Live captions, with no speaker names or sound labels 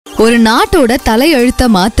ஒரு நாட்டோட தலையெழுத்த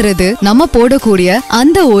மாத்துறது நம்ம போடக்கூடிய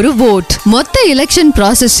அந்த ஒரு ஓட். மொத்த எலெக்ஷன்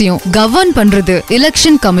ப்ராசஸையும் கவர்ன் பண்றது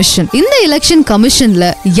எலெக்ஷன் கமிஷன். இந்த எலெக்ஷன் கமிஷன்ல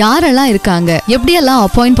யாரெல்லாம் இருக்காங்க, எப்படியெல்லாம்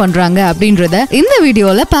அப்பாயிண்ட் பண்றாங்க அப்படின்றத இந்த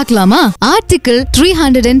வீடியோல பார்க்கலாமா? ஆர்டிகிள்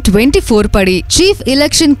 324 படி chief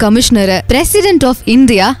election கமிஷனரை president of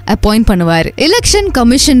India appoint பண்ணுவாரு. Election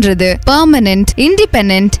கமிஷன்றது permanent,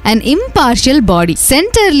 independent and impartial பாடி.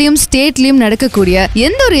 சென்டர்லயும் ஸ்டேட்லயும் நடக்கக்கூடிய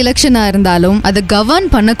எந்த ஒரு எலெக்ஷனா இருந்தாலும் அதை கவர்ன்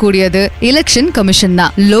பண்ணக்கூடியது எலெக்ஷன் கமிஷன்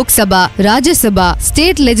தான். Lok Sabha, Rajya Sabha,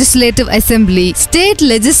 state legislative assembly, state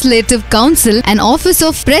legislative council and office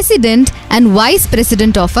of president and vice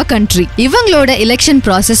president of a country, இவங்களோட எலெக்ஷன்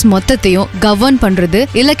ப்ராசஸ் மொத்தத்தையும் கவர்ன் பண்றது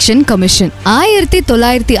எலெக்ஷன் கமிஷன்.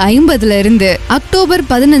 1950 இருந்து அக்டோபர்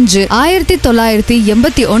 15,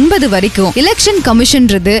 1989 வரைக்கும் எலெக்ஷன்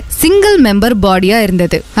கமிஷன்றது சிங்கிள் மெம்பர் பாடியா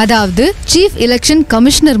இருந்தது. அதாவது சீஃப் எலெக்ஷன்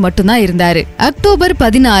கமிஷனர் மட்டும்தான் இருந்தாரு. அக்டோபர்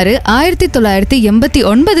 16,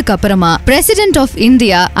 1989 அப்புறமா president of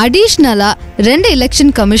India அடிஷனலா 2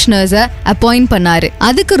 election கமிஷனர்ஸ appoint பண்ணாரு.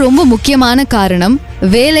 அதுக்கு ரொம்ப முக்கியமான காரணம்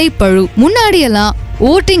வேலை பழு. முன்னாடி எல்லாம்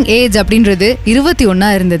ஓட்டிங் ஏஜ் அப்படின்றது 21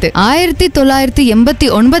 இருந்தது.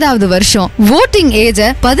 1989 வருஷம் ஓட்டிங் ஏஜ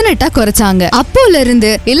 18 குறைச்சாங்க. அப்போல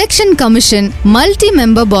இருந்து எலெக்ஷன் கமிஷன் மல்டி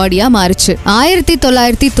மெம்பர் பாடியா மாறுச்சு.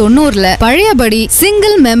 1990 பழையபடி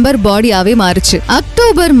சிங்கிள் மெம்பர் பாடியாவே மாறுச்சு.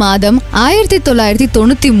 அக்டோபர் மாதம்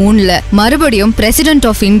 1993 மறுபடியும் president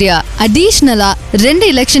of India அடிஷனலா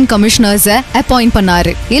 2 election கமிஷனர்ஸ appoint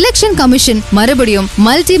பண்ணாரு. எலெக்ஷன் கமிஷன் மறுபடியும்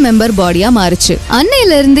மல்டி மெம்பர் பாடியா மாறுச்சு.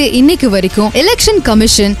 அன்னையில இருந்து இன்னைக்கு வரைக்கும் எலெக்ஷன்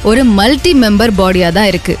கமிஷன் ஒரு மல்டி மெம்பர் பாடியா தான்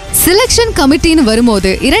இருக்கு. செலக்ஷன் கமிட்டின்னு வரும்போது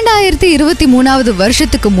 2023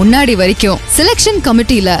 வருஷத்துக்கு முன்னாடி வரைக்கும் செலக்ஷன்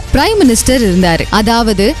கமிட்டில பிரைம் மினிஸ்டர் இருந்தாரு.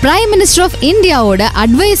 அதாவது பிரைம் மினிஸ்டர் ஆஃப் இந்தியாவோட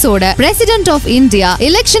அட்வைஸோட president of India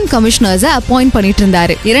election கமிஷனர்ஸ appoint பண்ணிட்டு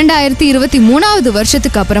இருந்தாரு. 2023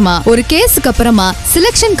 வருஷத்துக்கு அப்புறமா ஒரு கேஸுக்கு அப்புறமா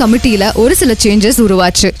செலக்ஷன் கமிட்டில ஒரு சில சேஞ்சஸ்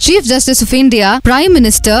உருவாச்சு. Chief justice of India, prime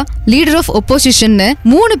minister, leader of opposition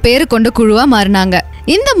 3 பேர் கொண்ட குழுவா மாறினாங்க.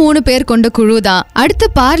 இந்த 3 பேர் கொண்ட குழு தான் அடுத்து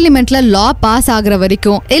பார்லிமெண்ட்ல லா பாஸ் ஆகுற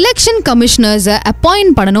வரைக்கும் எலெக்ஷன் கமிஷனர்ஸ்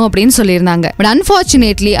அப்பாயிண்ட் பண்ணணும் அப்படின்னு சொல்லியிருந்தாங்க. பட்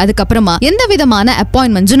அன்பார்ச்சுனேட்லி அதுக்கப்புறமா எந்த விதமான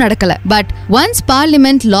அப்பாயின்மெண்ட்ஸும் நடக்கல. But once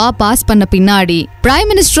parliament law pass பண்ண பின்னாடி prime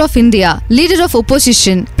minister of India, leader of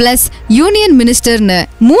opposition plus union மினிஸ்டர்னு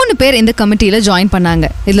 3 பேர் இந்த கமிட்டியில ஜாயின் பண்ணாங்க.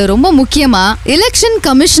 இதுல ரொம்ப முக்கியமா எலெக்ஷன்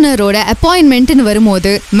கமிஷனரோட அப்பாயின்மெண்ட்னு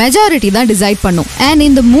வரும்போது மெஜாரிட்டி தான் டிசைட் பண்ணும். அண்ட்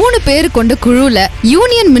இந்த 3 பேர் கொண்ட குழுல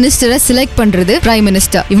யூனியன் மினிஸ்டரை செலக்ட் பண்றது பிரைம்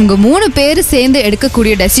மினிஸ்டர். இவங்க 3 பேர் சேர்ந்து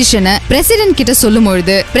எடுக்கக்கூடிய டெசிஷனை பிரசிடென்ட் கிட்ட சொல்லும்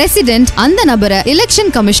பொழுது பிரசிடென்ட் அந்த நபரை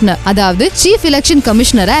எலெக்ஷன் கமிஷனர், அதாவது சீஃப் எலெக்ஷன்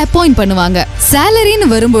கமிஷனரை அப்பாயிண்ட் பண்ணுவாங்க. சேலரின்னு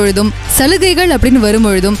வரும்பொழுதும் சலுகைகள் அப்படின்னு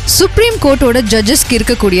வரும்பொழுதும் சுப்ரீம் கோர்ட்டோட ஜட்ஜஸ்க்கு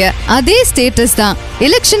இருக்கக்கூடிய அதே ஸ்டேட்டஸ் தான்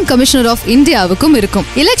எலெக்ஷன் கமிஷனர் ஆஃப் இந்தியாவுக்கும் இருக்கும்.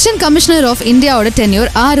 எலெக்ஷன் கமிஷனர் ஆஃப் இந்தியாவோட டென்யூர்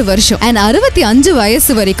 6 வருஷம் அண்ட் 65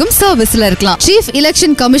 வயசு வரைக்கும் சர்வீஸ்ல இருக்கலாம். சீஃப்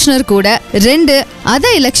எலெக்ஷன் கமிஷனர் கூட 2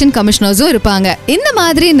 அதர் எலெக்ஷன் கமிஷனர்ஸும் இருப்பாங்க. இந்த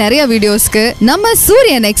மாதிரி நிறைய வீடியோஸ்க்கு நம்ம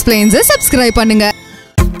சூரியன் எக்ஸ்பிளைன்ஸ் சப்ஸ்கிரைப் பண்ணுங்க.